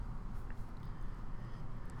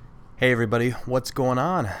Hey everybody, what's going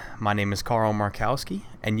on? My name is Carl Markowski,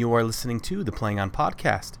 and you are listening to the Playing On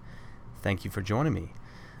Podcast. Thank you for joining me.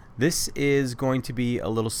 This is going to be a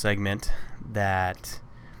little segment that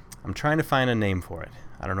I'm trying to find a name for it.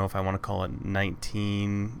 I don't know if I want to call it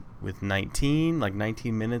 19 with 19, like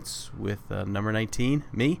 19 minutes with number 19,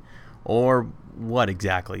 me, or what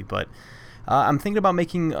exactly, but I'm thinking about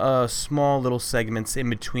making small little segments in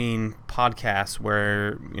between podcasts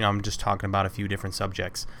where I'm just talking about a few different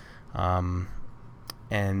subjects.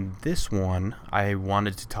 And this one, I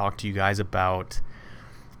wanted to talk to you guys about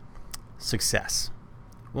success.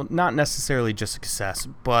 Well, not necessarily just success,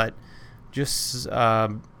 but just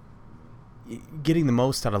getting the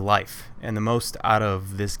most out of life and the most out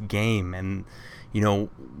of this game, and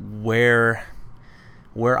where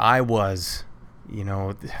I was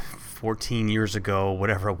 14 years ago,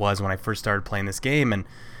 whatever it was, when I first started playing this game, and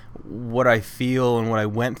what I feel and what I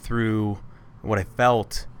went through, what I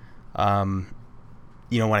felt when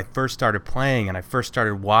I first started playing and I first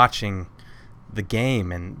started watching the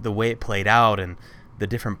game and the way it played out and the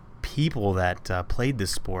different people that played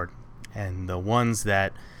this sport and the ones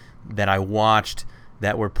that I watched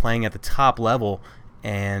that were playing at the top level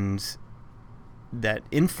and that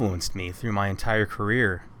influenced me through my entire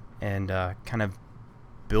career and kind of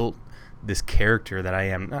built this character that I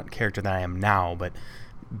am, not character that I am now, but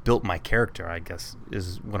built my character, I guess,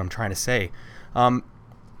 is what I'm trying to say.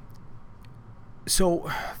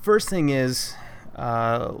 So first thing is,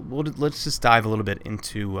 let's just dive a little bit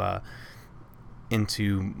into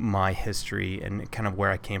my history and kind of where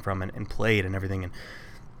I came from and played and everything. And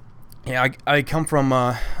yeah, I come from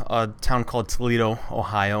a town called Toledo,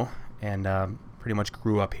 Ohio, and pretty much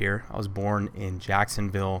grew up here. I was born in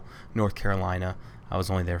Jacksonville, North Carolina. I was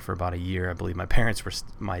only there for about a year. I believe my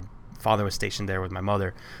father was stationed there with my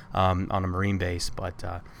mother on a Marine base, but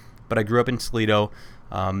I grew up in Toledo.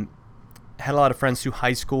 Had a lot of friends through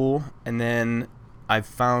high school, and then I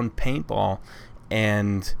found paintball,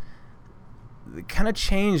 and it kind of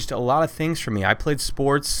changed a lot of things for me. I played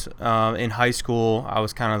sports in high school. I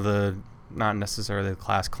was kind of not necessarily the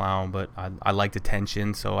class clown, but I liked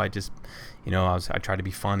attention, so I just, I tried to be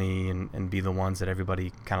funny and be the ones that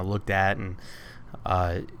everybody kind of looked at and,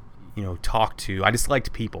 talked to. I just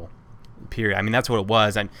liked people. Period. I mean, that's what it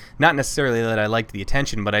was. I'm not necessarily that I liked the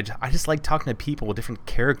attention, but I just like talking to people with different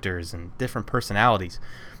characters and different personalities.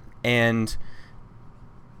 And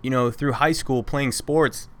through high school playing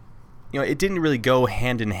sports, it didn't really go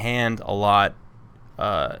hand in hand a lot.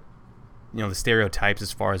 The stereotypes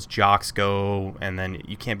as far as jocks go, and then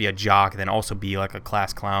you can't be a jock and then also be like a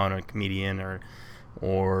class clown or a comedian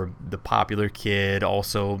or the popular kid,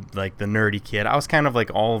 also like the nerdy kid. I was kind of like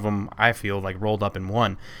all of them, I feel like, rolled up in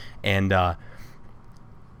one. And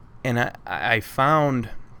I found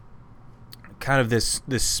kind of this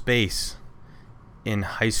space in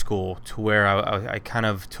high school to where I kind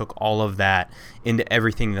of took all of that into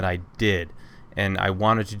everything that I did. And I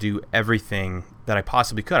wanted to do everything that I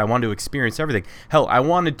possibly could. I wanted to experience everything. Hell, I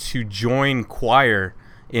wanted to join choir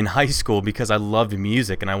in high school because I loved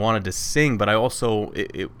music and I wanted to sing, but I also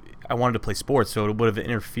I wanted to play sports, so it would have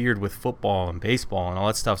interfered with football and baseball and all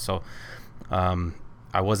that stuff. So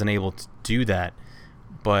I wasn't able to do that,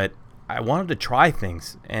 but I wanted to try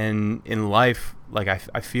things. And in life, like I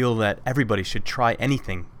feel that everybody should try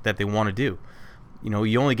anything that they want to do.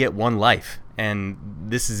 You only get one life, and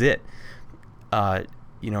this is it.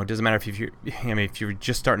 It doesn't matter if you're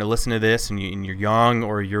just starting to listen to this and you're young,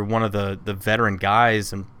 or you're one of the veteran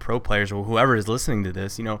guys and pro players, or whoever is listening to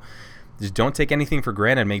this. Just don't take anything for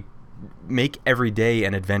granted. Make every day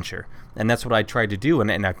an adventure. And that's what I tried to do.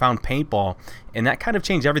 And I found paintball, and that kind of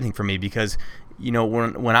changed everything for me because,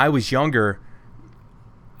 when I was younger,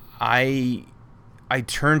 I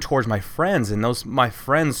turned towards my friends, and my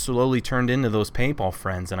friends slowly turned into those paintball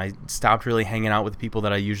friends. And I stopped really hanging out with the people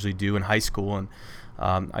that I usually do in high school. And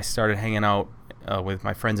I started hanging out with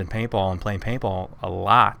my friends in paintball and playing paintball a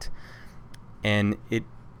lot. And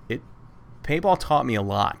paintball taught me a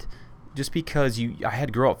lot. Just because I had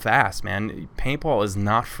to grow up fast, man. Paintball is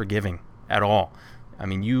not forgiving at all. I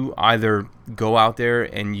mean, you either go out there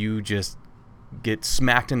and you just get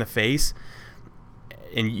smacked in the face,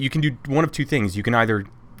 and you can do one of two things. You can either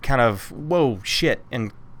kind of, whoa, shit,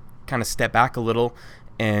 and kind of step back a little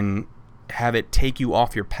and have it take you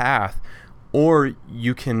off your path, or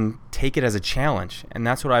you can take it as a challenge. And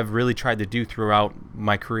that's what I've really tried to do throughout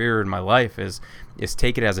my career and my life is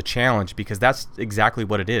take it as a challenge, because that's exactly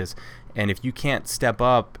what it is. And if you can't step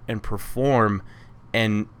up and perform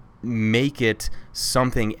and make it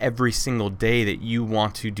something every single day that you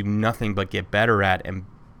want to do nothing but get better at and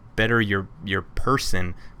better your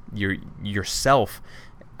person, yourself,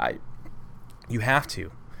 You have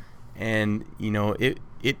to. And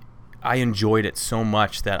I enjoyed it so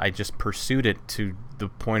much that I just pursued it to the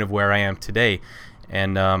point of where I am today.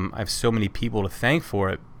 And I have so many people to thank for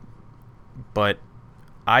it, but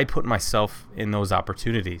I put myself in those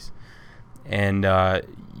opportunities. And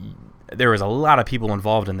there was a lot of people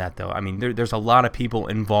involved in that, though. I mean, there's a lot of people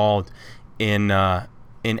involved in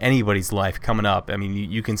anybody's life coming up. I mean,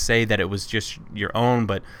 you can say that it was just your own,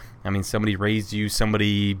 but I mean, somebody raised you,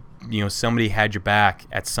 somebody had your back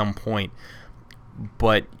at some point.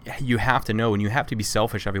 But you have to know, and you have to be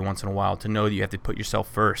selfish every once in a while to know that you have to put yourself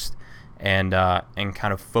first and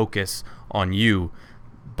kind of focus on you.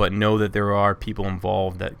 But know that there are people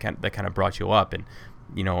involved that kind of brought you up, and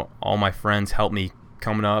all my friends helped me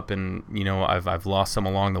coming up, and I've lost some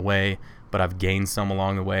along the way, but I've gained some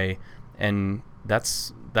along the way, and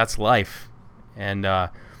that's life. And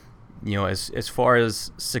as far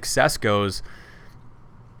as success goes,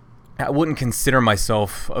 I wouldn't consider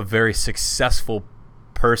myself a very successful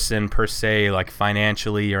person per se, like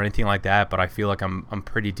financially or anything like that, but I feel like I'm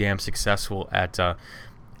pretty damn successful at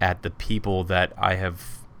the people that I have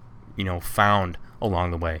found along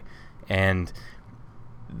the way. And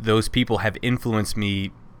those people have influenced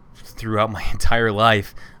me throughout my entire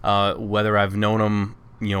life, whether I've known them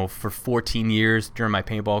for 14 years during my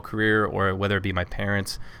paintball career, or whether it be my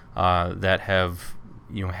parents that have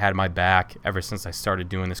had my back ever since I started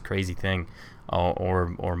doing this crazy thing,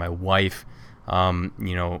 or my wife having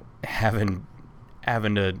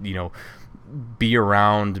to be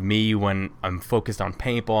around me when I'm focused on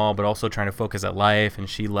paintball, but also trying to focus at life, and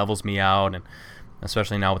she levels me out, and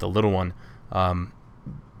especially now with a little one.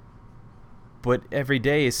 But every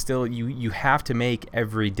day is still, you have to make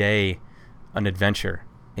every day an adventure,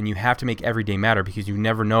 and you have to make every day matter, because you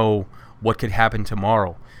never know what could happen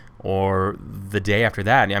tomorrow or the day after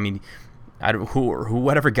that. I mean,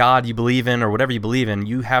 whatever God you believe in, or whatever you believe in,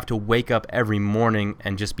 you have to wake up every morning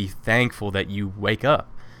and just be thankful that you wake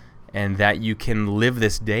up, and that you can live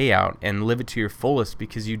this day out and live it to your fullest,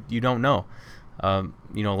 because you don't know. A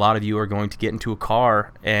lot of you are going to get into a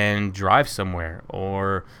car and drive somewhere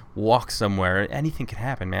or walk somewhere. Anything can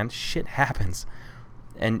happen, man. Shit happens.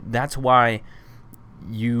 And that's why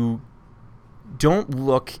you don't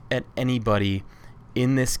look at anybody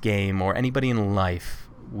in this game or anybody in life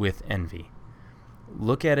with envy.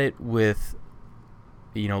 Look at it with,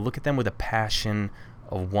 look at them with a passion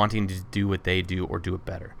of wanting to do what they do or do it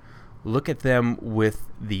better. Look at them with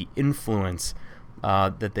the influence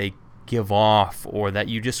that they give off, or that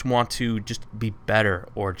you just want to just be better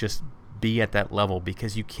or just be at that level,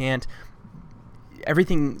 because you can't.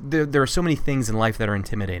 There are so many things in life that are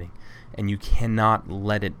intimidating, and you cannot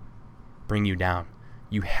let it bring you down.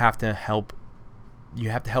 You have to help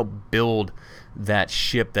build that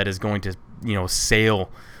ship that is going to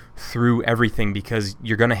sail through everything, because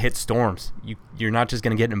you're going to hit storms. You're not just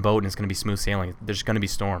going to get in a boat and it's going to be smooth sailing. There's going to be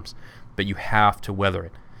storms, but you have to weather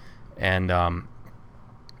it. And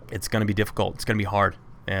it's going to be difficult. It's going to be hard.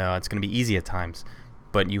 It's going to be easy at times,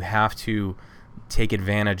 but you have to take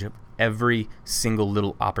advantage of every single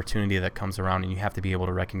little opportunity that comes around, and you have to be able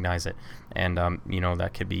to recognize it. And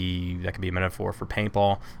that could be a metaphor for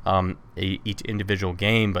paintball, each individual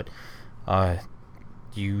game, but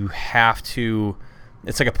you have to.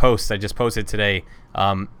 It's like a post I just posted today.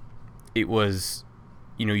 It was,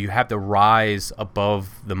 you have to rise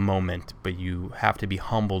above the moment, but you have to be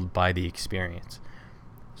humbled by the experience.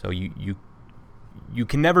 So you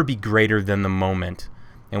can never be greater than the moment.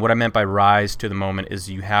 And what I meant by rise to the moment is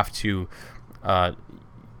you have to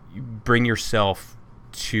bring yourself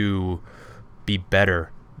to be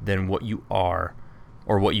better than what you are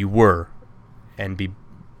or what you were, and be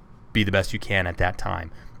the best you can at that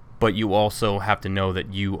time. But you also have to know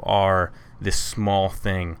that you are this small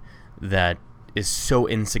thing that is so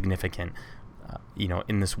insignificant,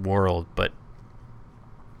 in this world. But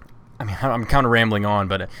I mean, I'm kind of rambling on,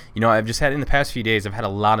 but I've just had, in the past few days, I've had a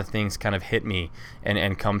lot of things kind of hit me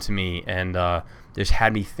and come to me, and just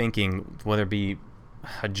had me thinking, whether it be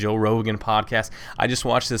a Joe Rogan podcast. I just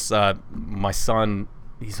watched this. My son,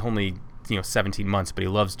 he's only 17 months, but he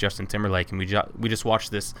loves Justin Timberlake, and we just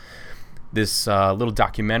watched this little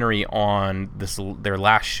documentary on his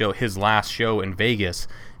last show in Vegas,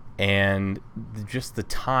 and just the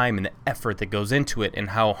time and the effort that goes into it, and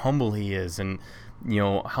how humble he is, and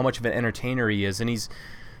how much of an entertainer he is. And you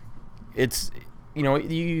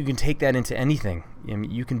can take that into anything. I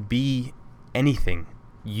mean, you can be anything.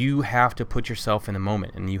 You have to put yourself in the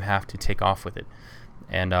moment, and you have to take off with it.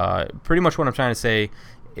 And pretty much what I'm trying to say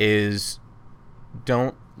is,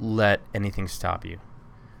 don't let anything stop you.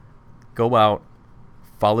 Go out,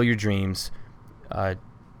 follow your dreams,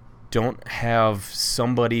 don't have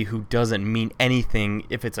somebody who doesn't mean anything,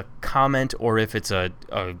 if it's a comment or if it's a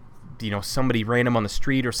somebody random on the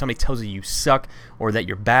street or somebody tells you suck or that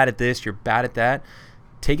you're bad at this, you're bad at that.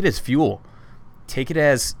 Take it as fuel. Take it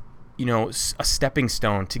as, a stepping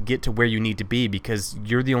stone to get to where you need to be, because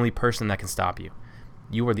you're the only person that can stop you.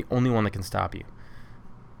 You are the only one that can stop you.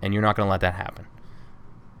 And you're not going to let that happen.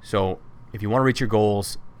 So if you want to reach your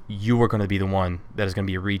goals, you are going to be the one that is going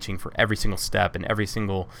to be reaching for every single step and every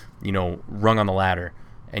single, rung on the ladder.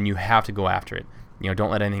 And you have to go after it. Don't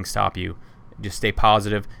let anything stop you. Just stay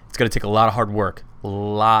positive. It's going to take a lot of hard work. A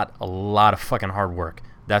lot of fucking hard work.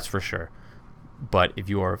 That's for sure. But if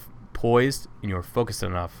you are poised and you are focused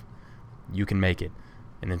enough, you can make it.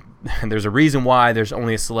 And then there's a reason why there's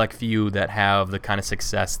only a select few that have the kind of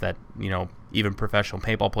success that, even professional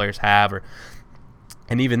paintball players have.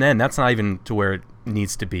 And even then, that's not even to where it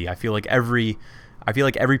needs to be. I feel like every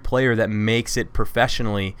player that makes it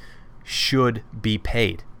professionally should be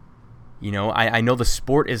paid. I know the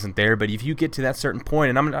sport isn't there, but if you get to that certain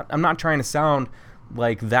point, and I'm not trying to sound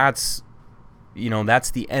like that's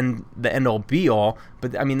the end all be all,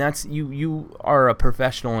 but I mean, that's you are a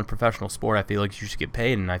professional in professional sport. I feel like you should get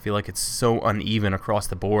paid, and I feel like it's so uneven across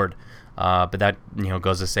the board. But that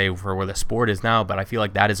goes to say for where the sport is now. But I feel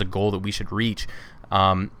like that is a goal that we should reach.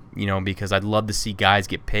 Because I'd love to see guys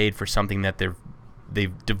get paid for something that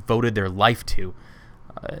they've devoted their life to,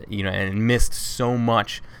 and missed so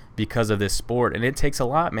much because of this sport. And it takes a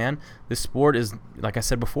lot, man. This sport is, like I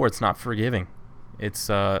said before, it's not forgiving. It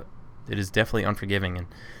is definitely unforgiving.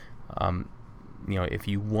 And if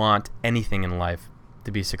you want anything in life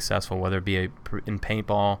to be successful, whether it be in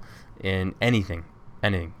paintball, in anything,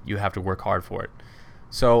 you have to work hard for it.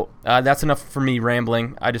 So that's enough for me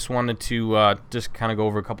rambling. I just wanted to just kind of go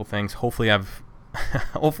over a couple things. Hopefully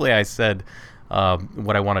I said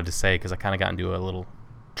what I wanted to say, because I kind of got into a little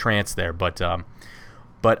trance there. But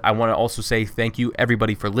I want to also say thank you,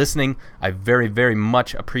 everybody, for listening. I very, very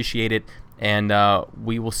much appreciate it. And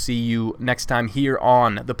we will see you next time here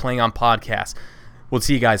on the Playing On Podcast. We'll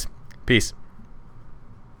see you guys. Peace.